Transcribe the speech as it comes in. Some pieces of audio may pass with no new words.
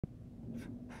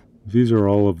These are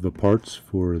all of the parts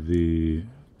for the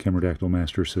CAMERADACTYL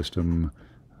Master System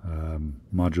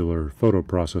modular photo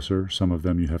processor. Some of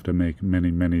them you have to make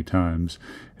many times.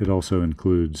 It also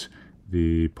includes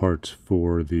the parts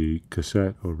for the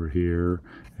cassette over here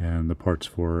and the parts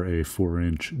for a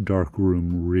 4-inch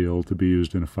darkroom reel to be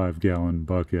used in a 5-gallon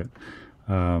bucket.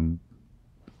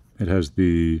 It has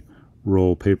the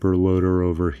roll paper loader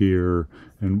over here,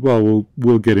 and well,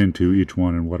 we'll get into each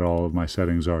one and what all of my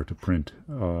settings are to print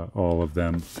all of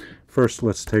them. First,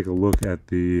 let's take a look at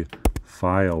the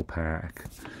file pack.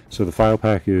 So the file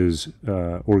pack is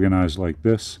organized like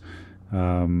this.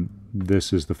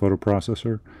 This is the photo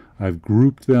processor. I've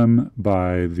grouped them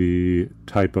by the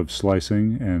type of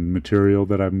slicing and material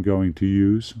that I'm going to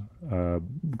use.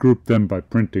 Grouped them by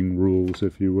printing rules,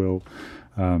 if you will.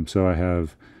 So I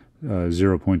have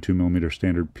 0.2 millimeter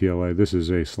standard PLA. This is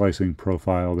a slicing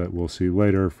profile that we'll see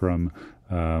later from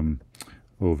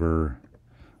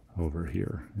over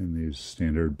here in these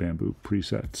standard Bamboo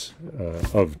presets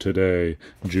of today,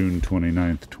 June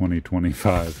 29th,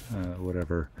 2025,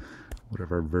 whatever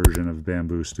version of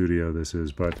Bamboo Studio this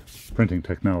is, but printing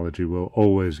technology will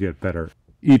always get better.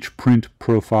 Each print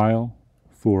profile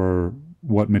for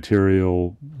what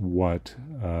material, what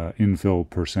infill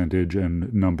percentage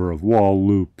and number of wall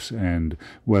loops, and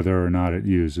whether or not it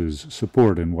uses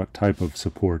support and what type of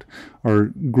support are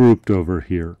grouped over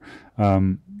here.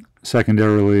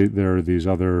 Secondarily, there are these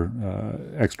other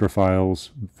extra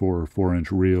files for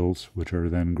 4-inch reels, which are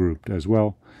then grouped as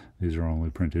well. These are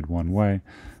only printed one way.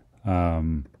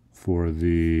 For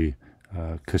the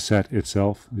cassette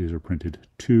itself, these are printed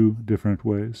 2 different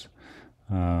ways.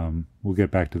 We'll get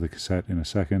back to the cassette in a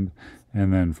second.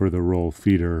 And then for the roll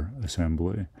feeder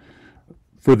assembly.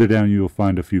 Further down, you'll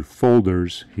find a few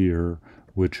folders here,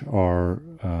 which are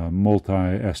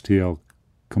multi-STL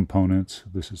components.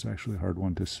 This is actually a hard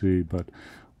one to see, but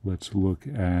let's look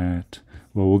at,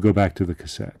 well, we'll go back to the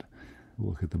cassette.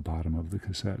 We'll look at the bottom of the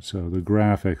cassette. So the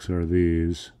graphics are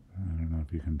these. I don't know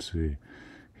if you can see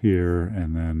here,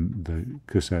 and then the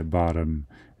cassette bottom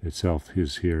itself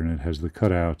is here, and it has the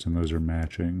cutouts, and those are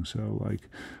matching. So like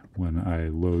when I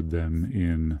load them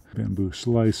in Bamboo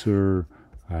Slicer,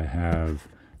 I have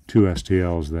 2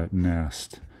 STLs that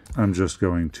nest. I'm just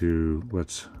going to,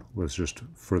 let's just,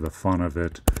 for the fun of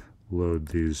it, load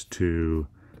these 2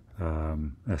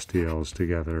 STLs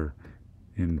together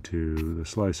into the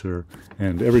slicer.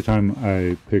 And every time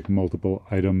I pick multiple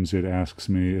items, it asks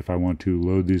me if I want to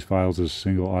load these files as a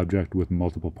single object with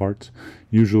multiple parts.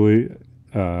 Usually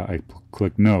I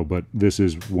click no, but this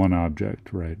is one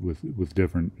object, right, with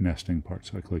different nesting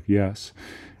parts. So I click yes,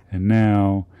 and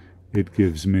now it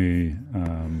gives me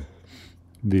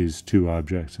these 2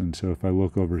 objects. And so if I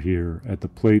look over here at the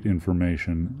plate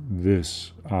information,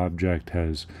 this object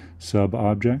has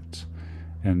sub-objects,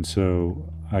 and so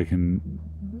I can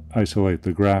isolate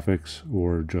the graphics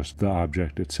or just the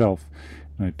object itself.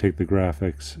 And I take the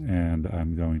graphics and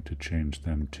I'm going to change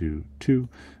them to 2,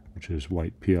 which is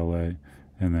white PLA,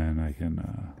 and then I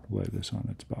can lay this on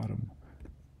its bottom.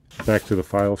 Back to the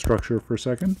file structure for a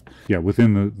second. Yeah,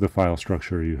 within the file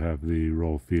structure you have the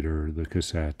roll feeder, the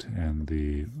cassette, and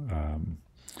the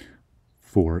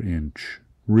 4-inch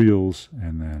reels,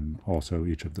 and then also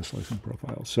each of the slicing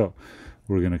profiles. So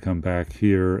we're going to come back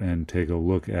here and take a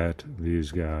look at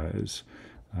these guys.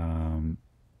 Where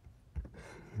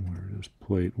does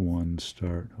plate 1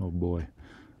 start? Oh boy.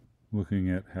 Looking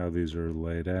at how these are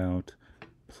laid out,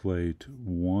 plate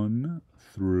 1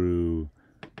 through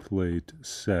plate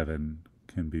 7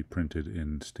 can be printed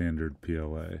in standard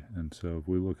PLA. And so if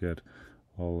we look at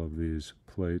all of these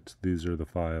plates, these are the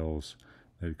files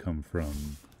that come from,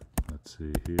 let's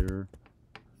see here.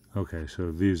 Okay,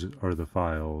 so these are the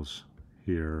files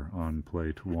here on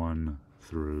plate 1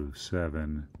 through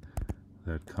 7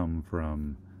 that come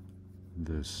from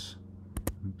this,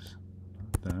 oops,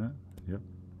 not that, yep,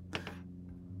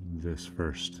 this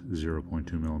first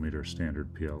 0.2 millimeter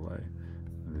standard PLA.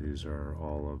 These are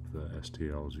all of the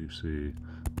STLs you see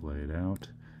laid out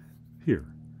here.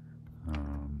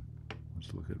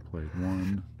 Let's look at plate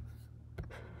 1.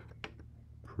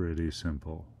 Pretty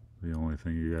simple. The only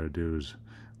thing you got to do is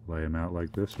lay them out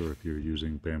like this, or if you're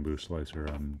using Bamboo Slicer,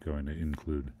 I'm going to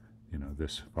include,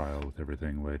 this file with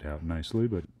everything laid out nicely.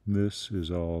 But this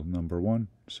is all number 1,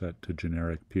 set to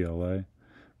generic PLA.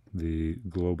 The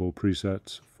global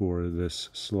presets for this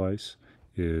slice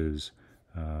is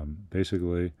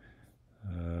basically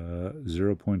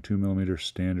 0.2 millimeter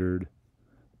standard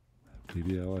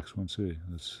PBL X1C.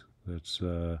 That's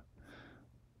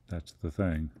the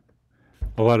thing.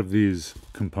 A lot of these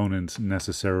components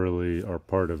necessarily are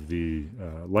part of the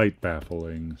light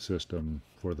baffling system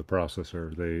for the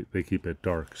processor. They keep it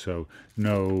dark, so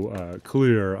no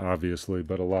clear, obviously,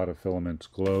 but a lot of filaments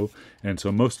glow. And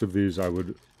so most of these I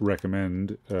would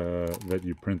recommend that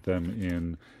you print them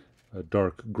in a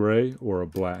dark gray or a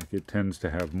black. It tends to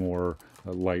have more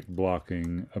light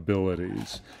blocking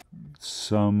abilities.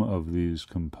 Some of these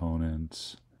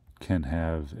components can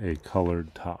have a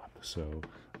colored top, so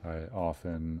I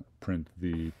often print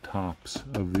the tops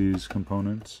of these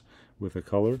components with a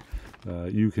color.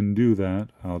 You can do that.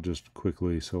 I'll just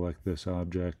quickly select this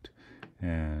object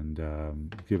and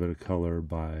give it a color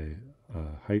by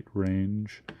height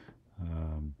range,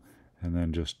 and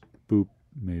then just boop,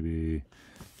 maybe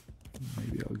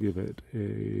I'll give it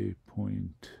a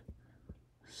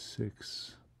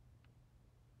 0.6,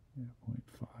 yeah,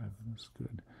 0.5, that's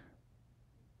good.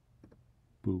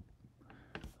 Boop.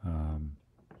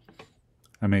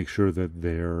 I make sure that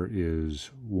there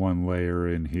is one layer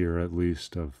in here at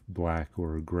least of black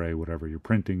or gray, whatever you're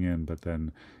printing in, but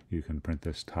then you can print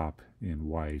this top in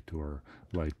white or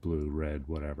light blue, red,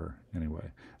 whatever.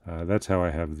 Anyway, that's how I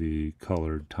have the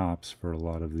colored tops for a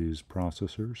lot of these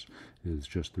processors, is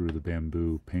just through the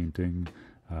bamboo painting.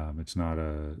 It's not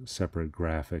a separate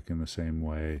graphic in the same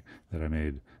way that I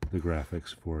made the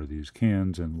graphics for these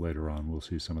cans, and later on we'll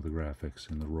see some of the graphics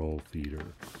in the roll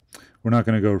feeder. We're not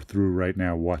going to go through right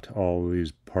now what all of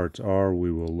these parts are.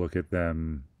 We will look at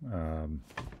them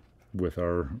with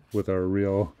our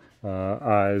real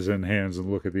eyes and hands and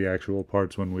look at the actual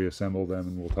parts when we assemble them,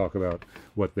 and we'll talk about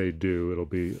what they do. It'll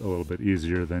be a little bit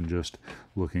easier than just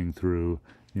looking through,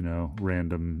 you know,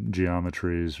 random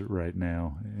geometries right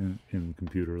now in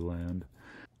computer land.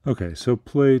 Okay, so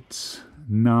plates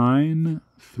 9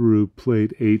 through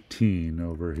plate 18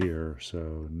 over here.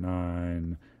 So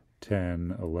 9,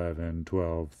 10, 11,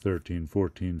 12, 13,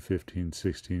 14, 15,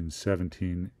 16,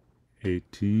 17,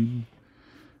 18.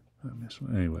 I missed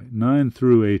one. Anyway, 9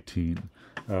 through 18.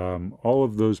 All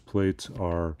of those plates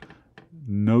are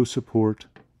no support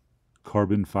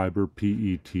carbon fiber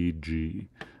PETG.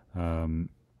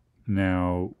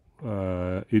 Now,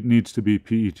 it needs to be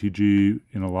PETG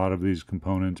in a lot of these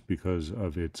components because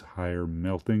of its higher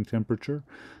melting temperature.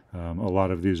 A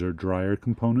lot of these are drier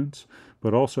components,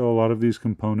 but also a lot of these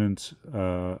components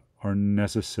are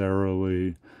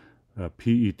necessarily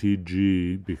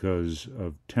PETG because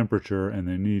of temperature, and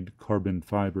they need carbon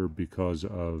fiber because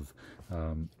of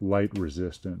light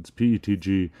resistance.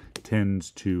 PETG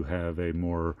tends to have a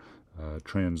more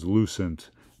translucent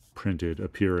printed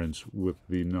appearance with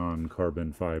the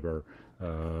non-carbon fiber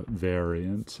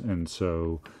variant, and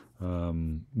so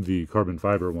the carbon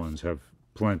fiber ones have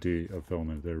plenty of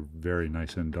filament. They're very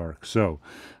nice and dark. So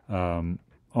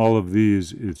all of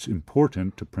these, it's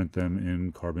important to print them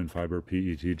in carbon fiber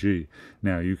PETG.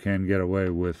 Now, you can get away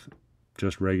with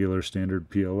just regular standard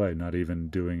PLA, not even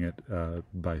doing it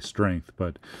by strength,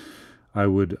 but I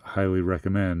would highly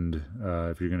recommend,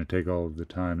 if you're going to take all of the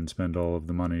time and spend all of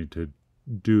the money to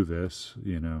do this,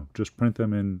 you know, just print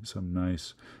them in some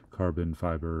nice carbon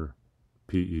fiber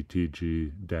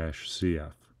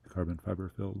PETG-CF, carbon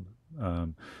fiber filled,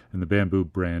 and the Bamboo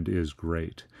brand is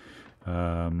great.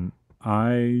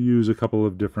 I use a couple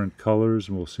of different colors,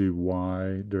 and we'll see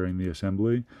why during the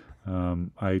assembly.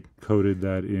 I coated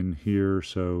that in here,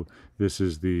 so this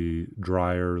is the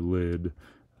dryer lid.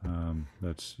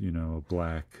 That's, you know, a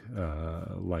black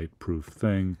light-proof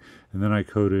thing. And then I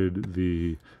coated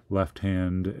the left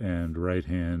hand and right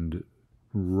hand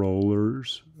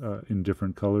rollers in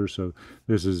different colors. So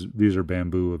these are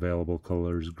Bamboo available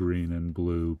colors, green and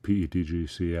blue,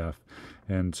 PETG-CF.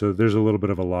 And so there's a little bit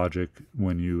of a logic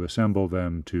when you assemble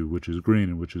them to which is green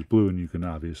and which is blue, and you can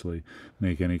obviously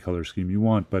make any color scheme you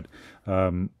want. But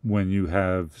when you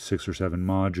have 6 or 7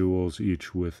 modules,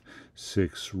 each with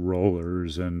 6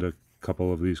 rollers and a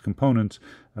couple of these components,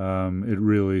 it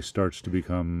really starts to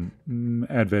become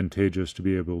advantageous to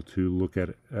be able to look at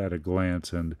a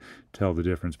glance and tell the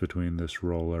difference between this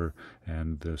roller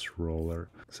and this roller.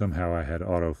 Somehow I had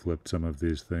auto-flipped some of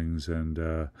these things, and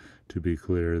to be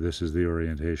clear, this is the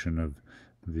orientation of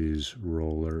these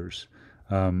rollers.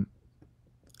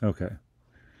 Okay,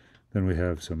 then we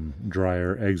have some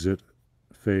dryer exit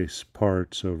face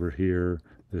parts over here.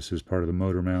 This is part of the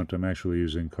motor mount. I'm actually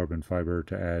using carbon fiber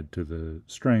to add to the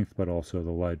strength, but also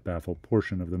the light baffle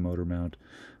portion of the motor mount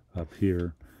up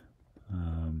here.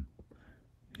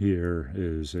 Here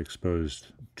is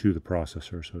exposed to the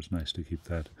processor, so it's nice to keep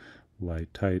that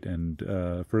light tight. And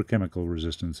for chemical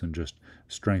resistance and just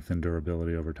strength and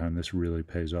durability over time, this really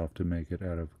pays off to make it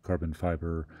out of carbon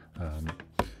fiber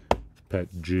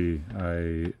PETG.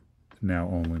 I now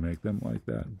only make them like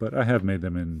that. But I have made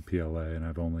them in PLA, and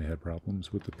I've only had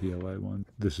problems with the PLA one.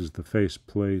 This is the face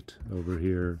plate over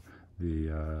here,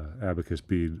 the abacus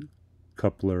bead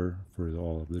coupler for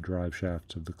all of the drive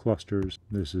shafts of the clusters.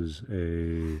 This is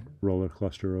a roller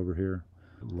cluster over here.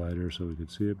 Lighter so we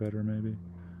could see it better maybe.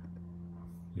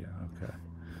 Yeah, okay.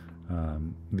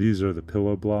 These are the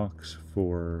pillow blocks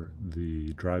for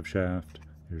the drive shaft.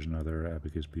 Here's another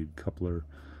abacus bead coupler.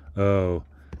 Oh,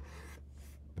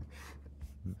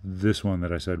 this one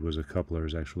that I said was a coupler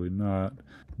is actually not.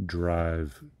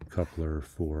 Drive coupler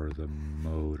for the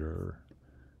motor.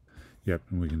 Yep,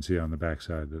 and we can see on the back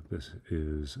side that this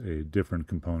is a different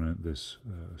component. This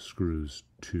screws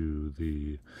to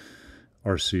the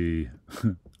RC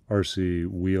RC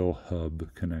wheel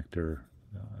hub connector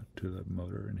to the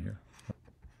motor in here.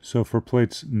 So for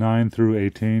plates 9 through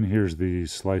 18, here's the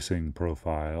slicing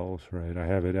profiles, right? I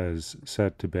have it as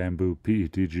set to bamboo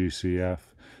PETG-CF.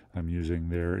 I'm using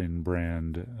their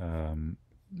in-brand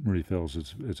refills.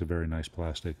 It's a very nice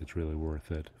plastic. It's really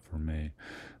worth it for me.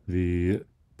 The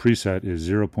preset is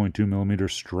 0.2 millimeter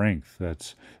strength.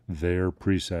 That's their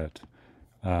preset.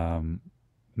 And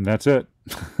that's it.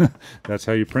 That's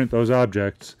how you print those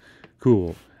objects.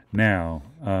 Cool. Now,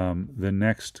 the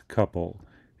next couple.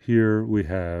 Here we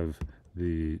have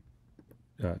the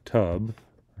tub,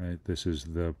 right? This is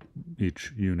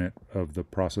each unit of the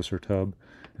processor tub,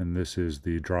 and this is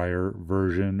the dryer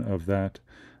version of that.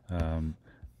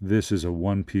 This is a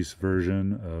one-piece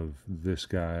version of this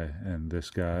guy, and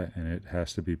it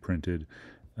has to be printed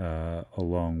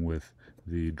along with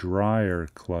the dryer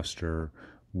cluster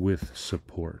with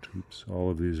support. Oops, all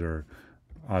of these are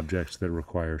objects that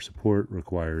require support,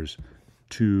 requires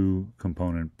two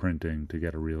component printing to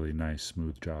get a really nice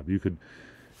smooth job. You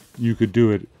could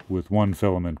do it with one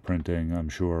filament printing, I'm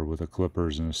sure, with a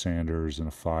clippers and a sanders and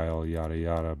a file, yada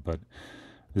yada, but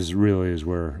this really is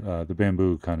where the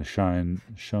bamboo kind of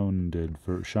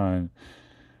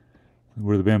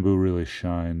where the bamboo really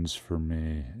shines for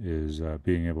me is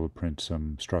being able to print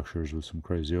some structures with some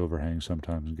crazy overhangs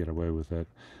sometimes and get away with it.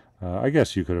 I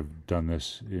guess you could have done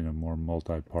this in a more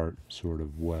multi-part sort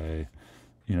of way.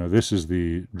 You know, this is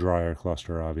the dryer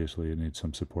cluster. Obviously, it needs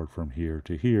some support from here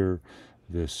to here.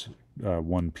 This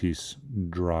one-piece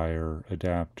dryer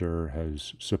adapter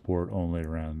has support only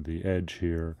around the edge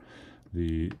here.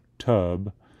 The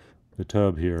tub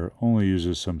here only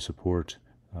uses some support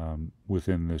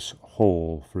within this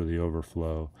hole for the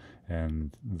overflow,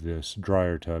 and this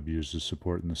dryer tub uses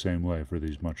support in the same way for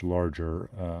these much larger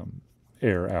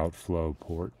air outflow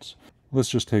ports. Let's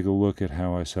just take a look at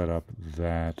how I set up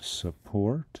that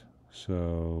support.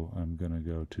 So I'm going to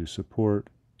go to support,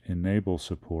 enable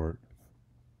support.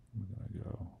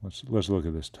 Let's look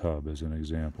at this tub as an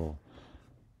example.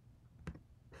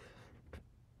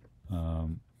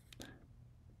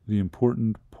 The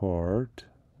important part,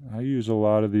 I use a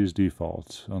lot of these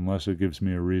defaults unless it gives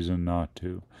me a reason not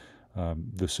to.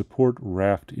 The support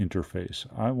raft interface,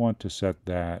 I want to set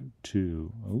that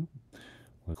to,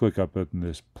 click up on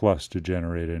this plus to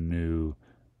generate a new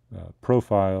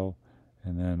profile,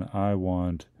 and then I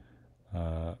want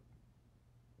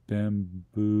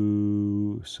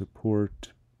bamboo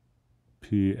support PA.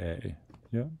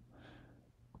 Yep.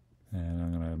 And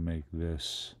I'm going to make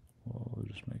this, we'll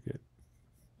just make it,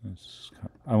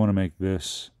 I want to make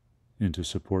this into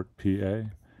support PA.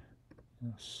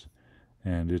 Yes.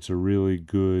 And it's a really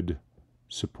good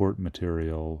support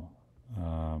material.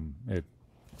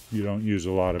 You don't use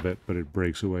a lot of it, but it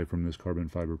breaks away from this carbon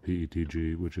fiber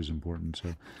PETG, which is important.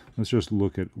 So let's just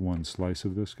look at one slice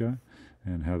of this guy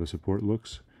and how the support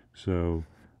looks. So,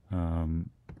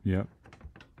 yep,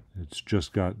 it's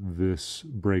just got this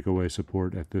breakaway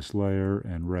support at this layer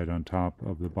and right on top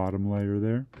of the bottom layer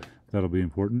there. That'll be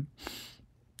important.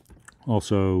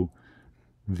 Also,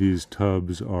 these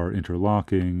tubs are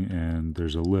interlocking and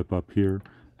there's a lip up here,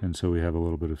 and so we have a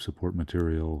little bit of support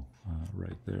material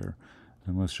right there.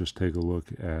 And let's just take a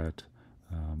look at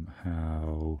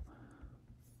how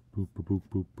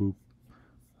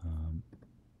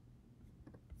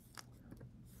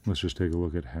let's just take a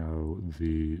look at how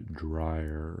the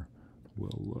dryer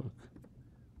will look.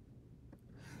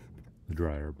 The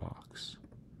dryer box.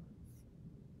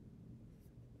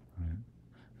 Right.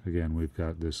 Again, we've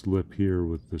got this lip here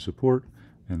with the support,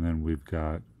 and then we've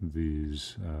got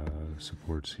these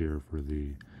supports here for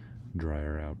the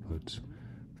dryer outputs,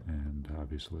 and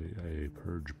obviously a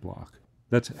purge block.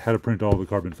 That's how to print all the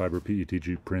carbon fiber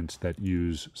PETG prints that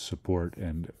use support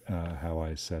and how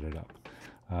I set it up.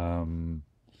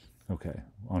 Okay,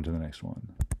 on to the next one.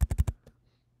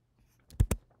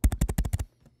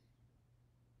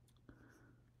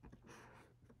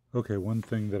 Okay, one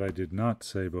thing that I did not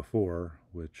say before,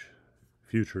 which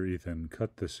future Ethan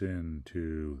cut this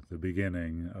into the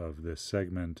beginning of this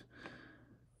segment,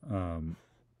 the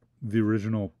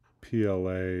original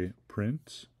PLA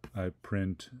prints, I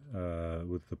print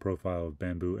with the profile of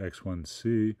Bamboo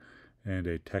X1C and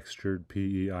a textured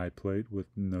PEI plate with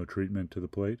no treatment to the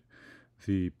plate.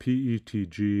 The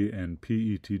PETG and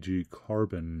PETG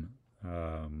carbon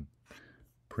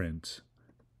prints,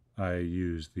 I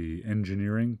use the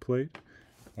engineering plate,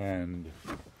 and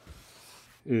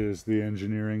is the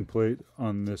engineering plate.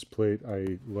 On this plate,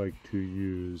 I like to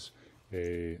use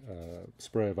a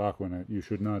spray of Aquanet. You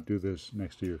should not do this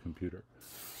next to your computer.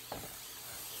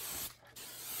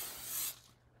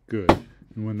 Good.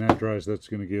 And when that dries, that's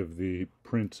going to give the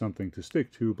print something to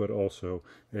stick to, but also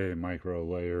a micro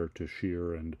layer to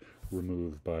shear and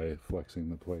remove by flexing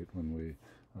the plate when we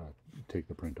take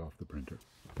the print off the printer.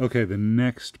 Okay, the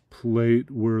next plate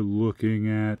we're looking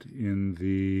at in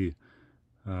the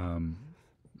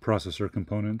processor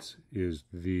components is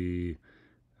the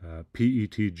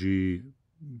PETG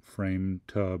frame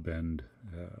tub and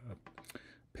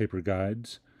paper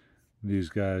guides. These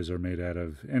guys are made out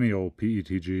of any old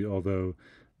PETG, although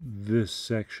this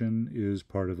section is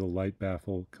part of the light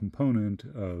baffle component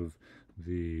of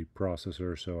the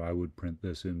processor, so I would print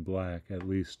this in black, at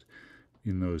least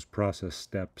in those process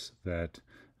steps that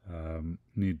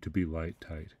need to be light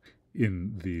tight.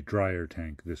 In the dryer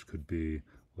tank, this could be,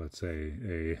 let's say,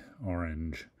 a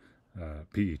orange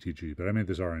PETG, but I made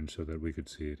this orange so that we could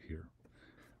see it here.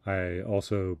 I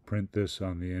also print this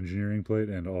on the engineering plate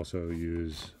and also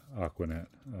use Aquanet.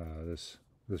 This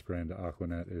brand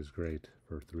Aquanet is great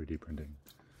for 3D printing.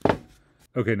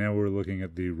 Okay, now we're looking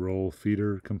at the roll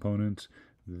feeder components.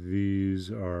 These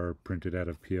are printed out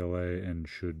of PLA and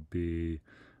should be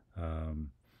on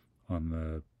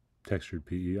the textured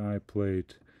PEI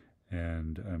plate,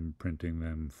 and I'm printing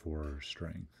them for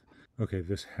strength. Okay,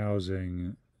 this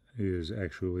housing is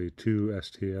actually two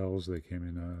STLs. They came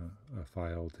in a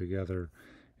file together.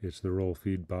 It's the roll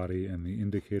feed body and the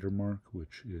indicator mark,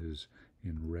 which is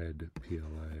in red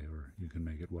PLA, or you can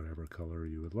make it whatever color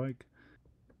you would like.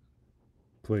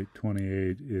 Plate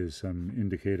 28 is some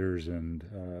indicators and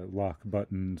lock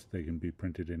buttons. They can be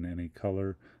printed in any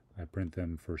color. I print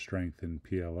them for strength in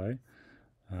PLA.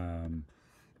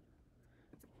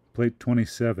 Plate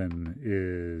 27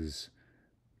 is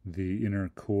the inner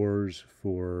cores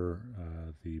for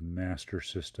the Master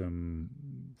System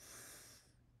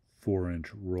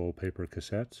 4-inch roll paper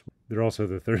cassettes. They're also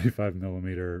the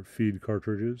 35mm feed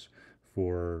cartridges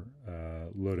for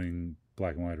loading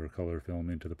black and white or color film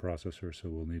into the processor, so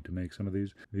we'll need to make some of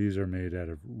these. These are made out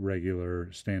of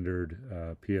regular standard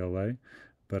PLA,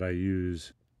 but I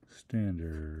use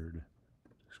standard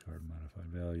discard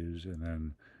modified values, and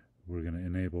then we're going to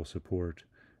enable support,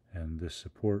 and this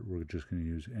support we're just going to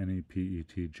use any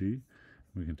PETG.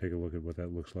 We can take a look at what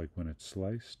that looks like when it's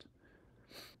sliced.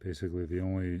 Basically the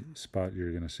only spot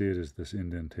you're going to see it is this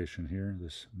indentation here,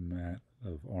 this mat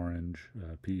of orange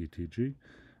PETG,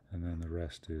 and then the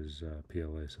rest is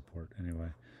PLA support.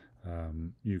 Anyway,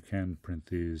 you can print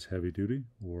these heavy duty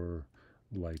or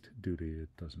light duty, it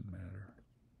doesn't matter.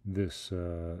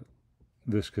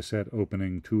 This cassette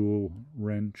opening tool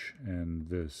wrench and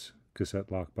this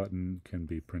cassette lock button can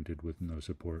be printed with no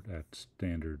support at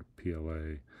standard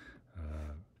PLA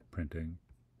printing.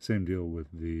 Same deal with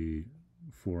the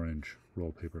 4-inch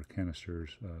roll paper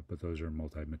canisters, but those are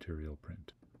multi-material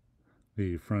print.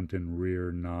 The front and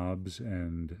rear knobs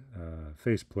and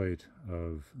faceplate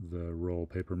of the roll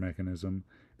paper mechanism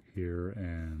here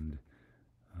and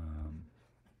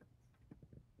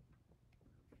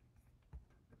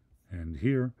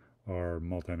here are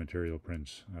multi-material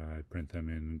prints. I print them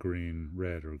in green,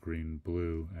 red, or green,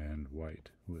 blue, and white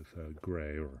with a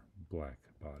gray or black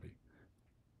body.